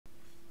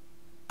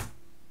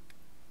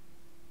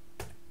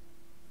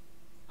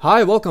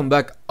Hi, welcome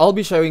back. I'll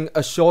be sharing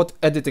a short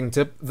editing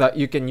tip that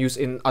you can use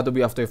in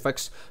Adobe After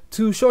Effects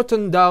to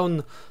shorten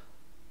down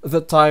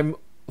the time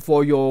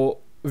for your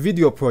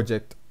video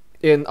project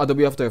in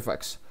Adobe After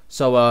Effects.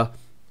 So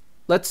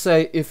let's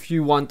say if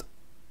you want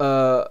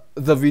the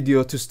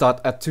video to start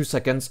at 2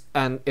 seconds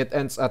and it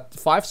ends at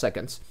 5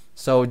 seconds.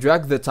 So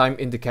drag the time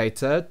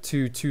indicator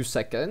to 2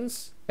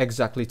 seconds,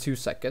 exactly 2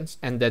 seconds,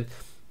 and then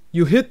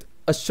you hit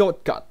a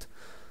shortcut,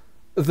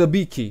 the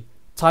B key,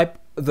 type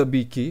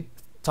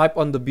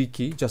on the B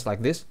key just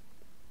like this,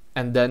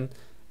 and then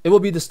it will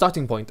be the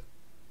starting point,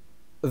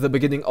 the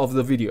beginning of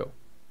the video.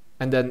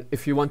 And then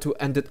if you want to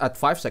end it at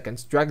 5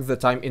 seconds, drag the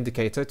time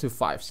indicator to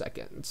 5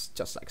 seconds,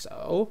 just like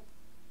so.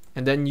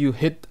 And then you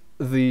hit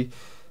the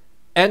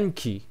N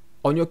key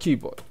on your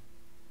keyboard.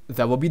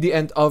 That will be the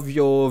end of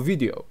your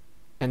video.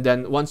 And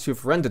then once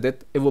you've rendered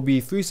it, it will be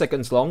 3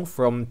 seconds long,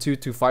 from 2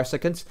 to 5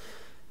 seconds.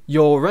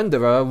 Your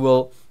renderer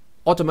will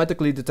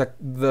automatically detect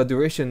the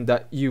duration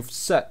that you've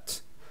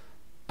set.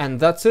 And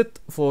that's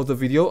it for the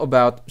video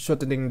about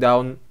shortening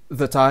down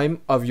the time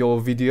of your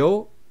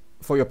video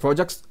for your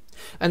projects.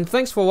 And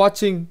thanks for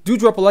watching. Do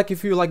drop a like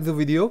if you like the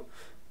video.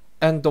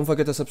 And don't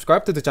forget to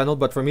subscribe to the channel.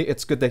 But for me,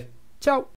 it's good day. Ciao!